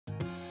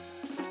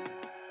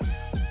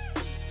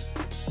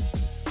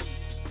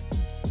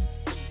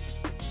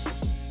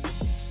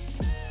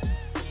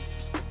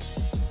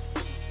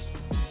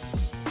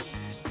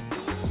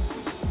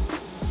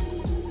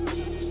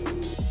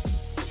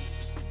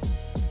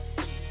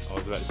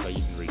was about to say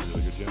you can read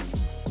really good German.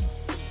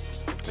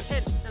 I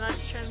can, and I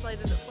just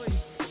translated it for you.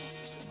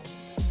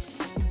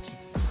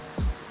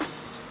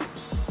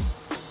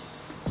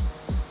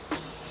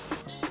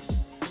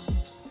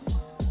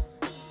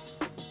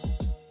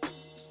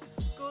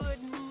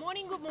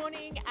 Good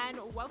morning and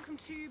welcome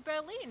to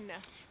Berlin.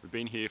 We've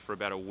been here for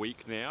about a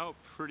week now,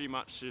 pretty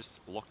much just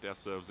locked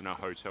ourselves in our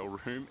hotel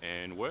room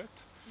and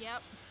worked.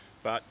 Yep.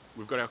 But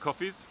we've got our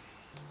coffees.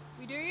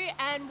 We do,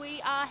 and we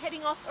are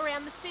heading off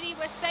around the city.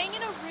 We're staying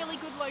in a really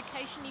good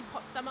location in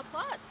Potsdamer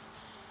Platz.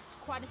 It's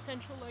quite a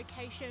central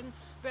location.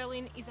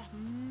 Berlin is a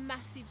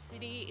massive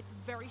city. It's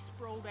very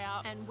sprawled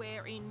out, and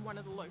we're in one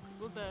of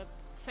the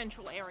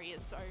central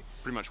areas. So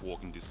pretty much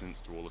walking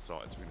distance to all the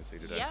sites we're going to see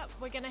today. Yeah, I think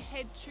we're going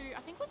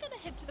to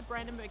head to the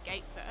Brandenburg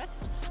gate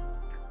first.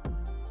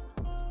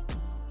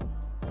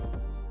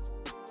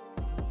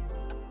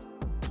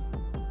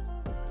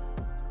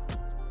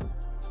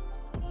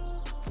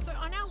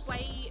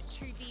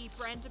 To the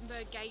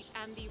Brandenburg gate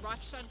and the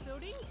Reichstag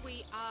building,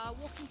 we are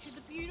walking through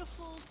the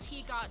beautiful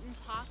Tiergarten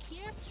park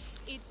here.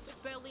 It's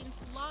Berlin's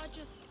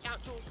largest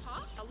outdoor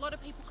park. A lot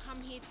of people come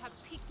here to have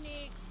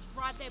picnics,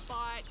 ride their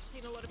bikes,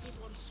 seen a lot of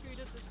people on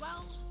scooters as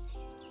well.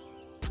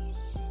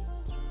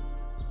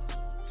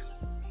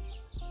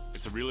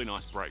 It's a really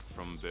nice break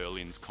from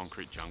Berlin's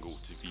concrete jungle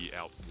to be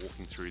out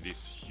walking through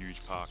this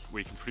huge park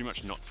where you can pretty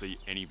much not see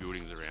any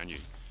buildings around you.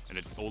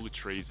 And all the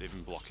trees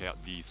even block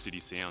out the city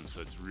sound, so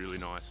it's really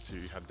nice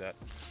to have that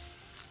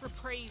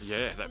reprieve.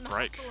 Yeah, that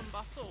break. Hustle and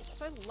bustle.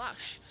 So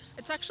lush.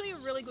 It's actually a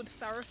really good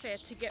thoroughfare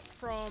to get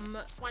from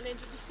one end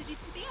of the city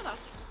to the other.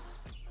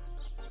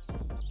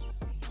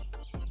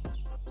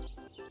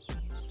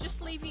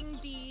 Just leaving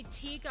the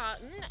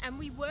Tiergarten, and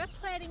we were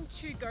planning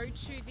to go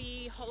to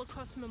the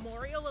Holocaust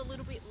Memorial a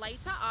little bit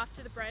later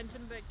after the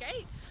Brandenburg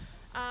gate,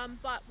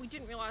 but we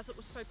didn't realise it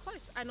was so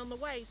close and on the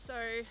way,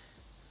 so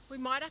we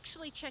might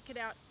actually check it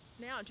out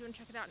now. Do you want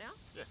to check it out now?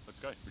 Yeah, let's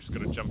go. We're just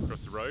going to jump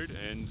across the road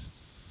and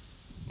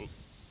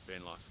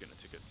van life's getting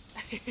a ticket.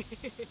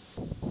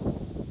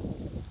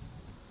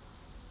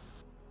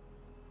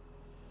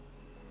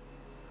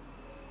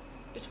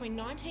 Between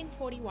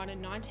 1941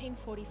 and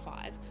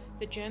 1945,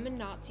 the German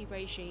Nazi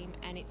regime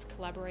and its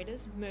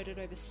collaborators murdered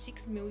over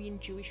 6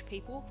 million Jewish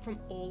people from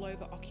all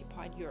over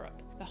occupied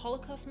Europe. The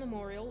Holocaust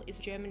Memorial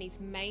is Germany's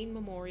main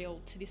memorial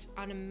to this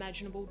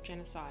unimaginable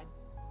genocide.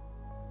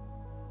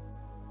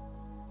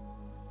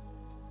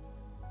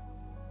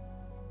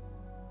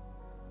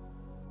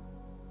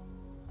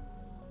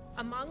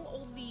 Among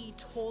all the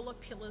taller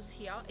pillars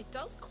here, it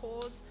does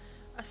cause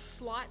a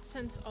slight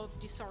sense of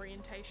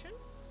disorientation.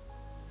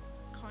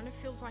 Kind of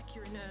feels like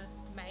you're in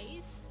a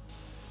maze.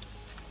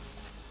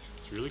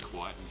 It's really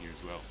quiet in here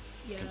as well.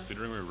 Yeah.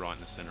 Considering we're right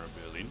in the centre of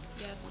Berlin,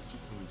 yes. Once you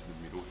come into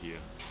the middle here,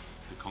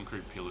 the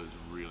concrete pillars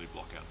really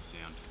block out the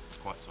sound. It's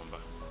quite sombre.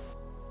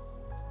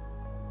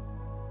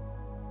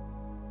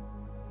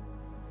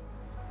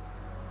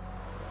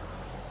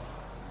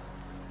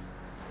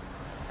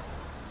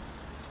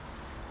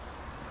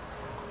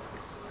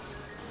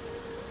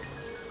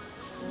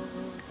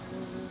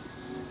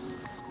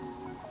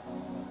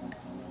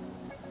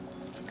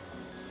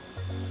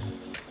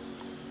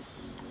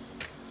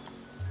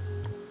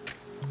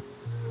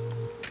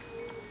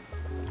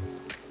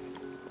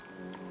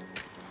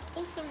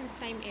 Also in the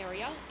same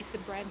area is the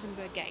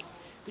Brandenburg gate,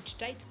 which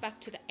dates back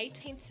to the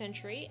 18th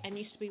century and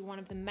used to be one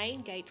of the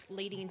main gates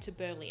leading into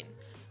Berlin.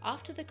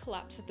 After the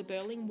collapse of the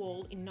Berlin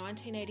Wall in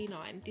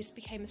 1989, this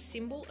became a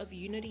symbol of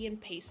unity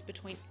and peace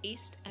between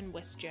East and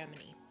West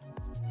Germany.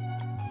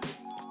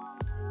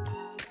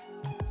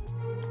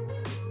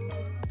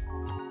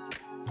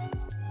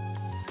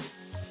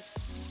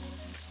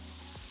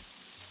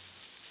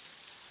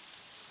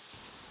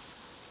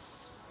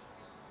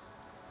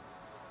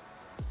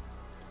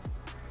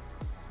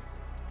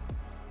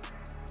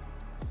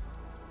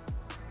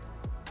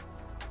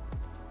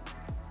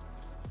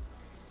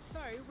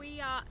 So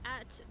we are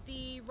at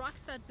the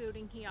Reichstag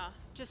building here,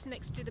 just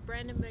next to the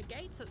Brandenburg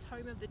gate, so it's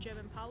home of the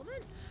German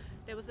Parliament.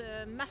 There was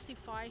a massive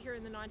fire here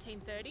in the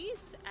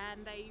 1930s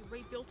and they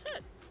rebuilt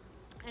it,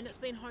 and it's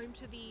been home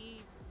to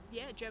the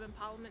German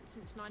Parliament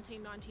since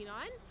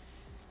 1999.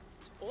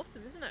 It's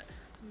awesome, isn't it?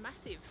 It's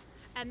massive.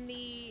 And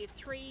the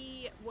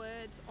 3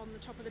 words on the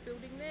top of the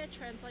building there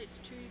translates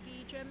to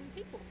the German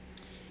people.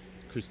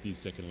 Christy's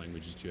second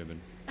language is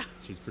German.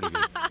 She's pretty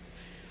good.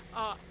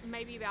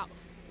 Maybe about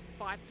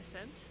 5%.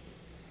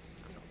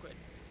 I'm not good.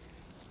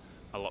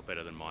 A lot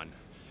better than mine.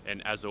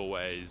 And as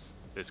always,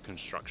 there's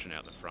construction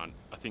out the front.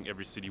 I think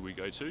every city we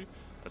go to,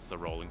 that's the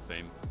rolling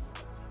theme.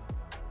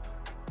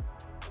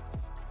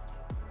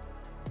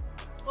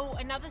 Oh,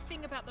 another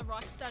thing about the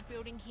Reichstag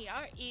building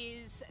here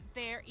is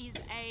there is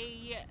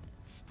a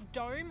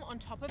dome on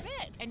top of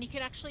it, and you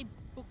can actually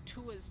book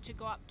tours to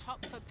go up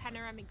top for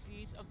panoramic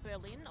views of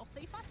Berlin. I'll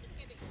see if I can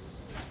get it.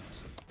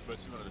 It's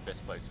supposed to be one of the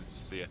best places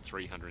to see a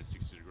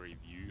 360-degree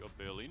view of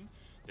Berlin.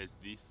 There's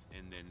this,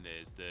 and then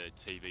there's the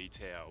TV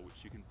tower,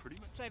 which you can pretty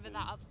much see. It's over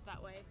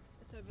that way.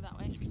 It's over that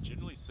way. You can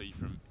generally see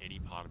from any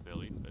part of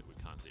Berlin, but we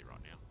can't see it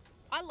right now.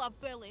 I love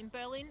Berlin.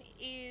 Berlin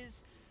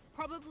is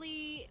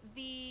probably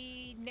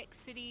the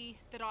next city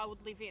that I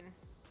would live in.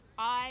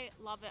 I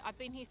love it. I've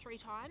been here 3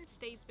 times.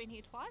 Steve's been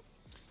here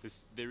twice.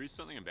 There is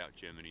something about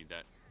Germany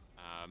that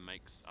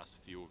makes us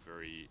feel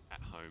very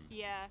at home.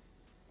 Yeah.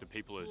 The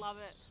people are Love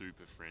it.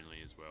 super friendly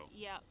as well.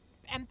 Yeah.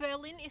 And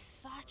Berlin is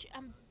such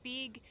a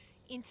big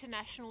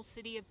international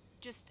city of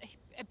just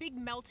a big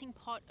melting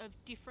pot of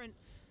different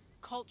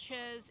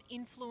cultures,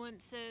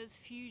 influences,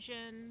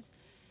 fusions,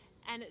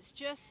 and it's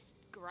just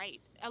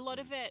great. A lot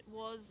of it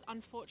was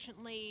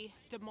unfortunately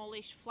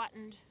demolished,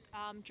 flattened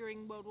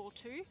during World War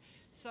II,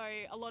 so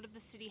a lot of the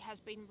city has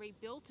been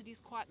rebuilt. It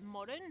is quite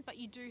modern, but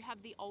you do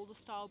have the older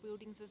style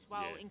buildings as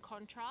well in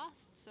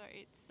contrast, so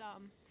it's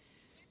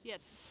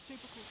it's a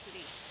super cool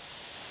city.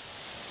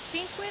 I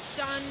think we've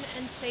done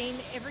and seen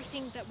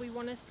everything that we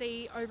want to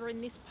see over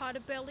in this part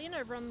of Berlin,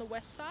 over on the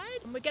west side.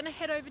 We're going to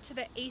head over to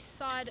the east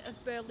side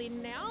of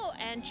Berlin now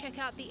and check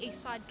out the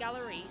East Side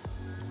Gallery.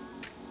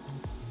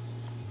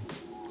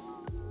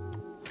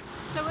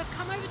 So we've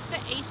come over to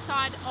the east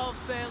side of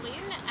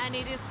Berlin and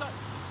it has got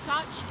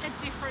such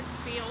a different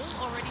feel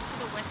already to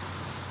the west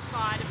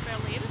side of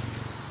Berlin.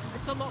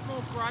 It's a lot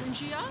more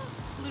grungier,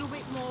 a little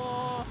bit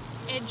more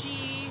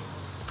edgy.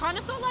 It's kind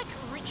of got like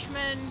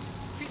Richmond,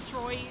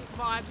 Fitzroy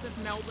vibes of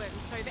Melbourne.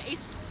 So the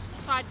East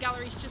Side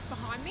Gallery is just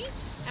behind me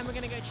and we're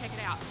going to go check it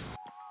out.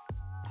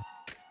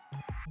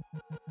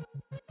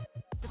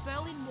 The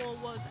Berlin Wall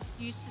was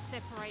used to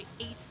separate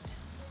East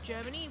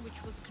Germany,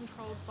 which was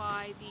controlled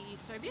by the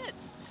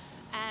Soviets,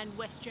 and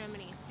West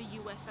Germany, the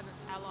US and its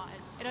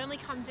allies. It only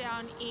come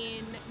down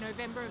in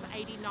November of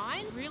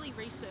 '89, really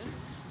recent,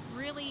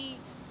 really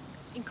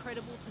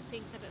incredible to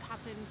think that it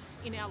happened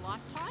in our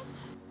lifetime.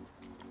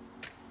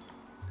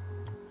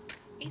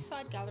 East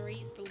Side Gallery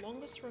is the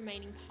longest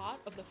remaining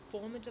part of the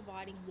former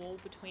dividing wall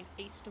between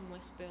East and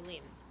West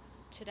Berlin.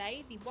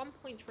 Today, the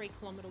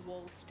 1.3-kilometre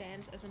wall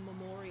stands as a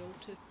memorial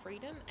to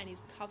freedom and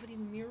is covered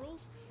in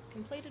murals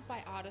completed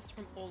by artists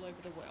from all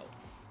over the world.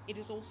 It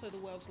is also the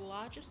world's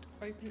largest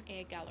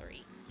open-air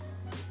gallery.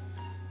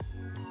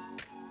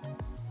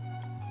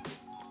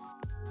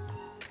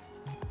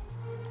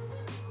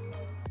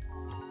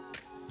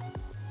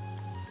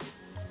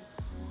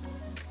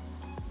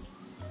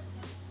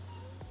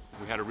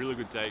 We had a really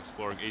good day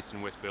exploring East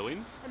and West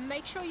Berlin. And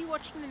make sure you're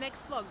watching the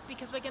next vlog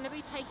because we're going to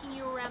be taking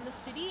you around the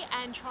city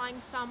and trying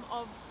some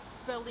of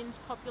Berlin's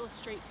popular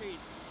street food.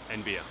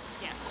 And beer.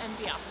 Yes, and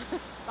beer.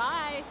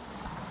 Bye!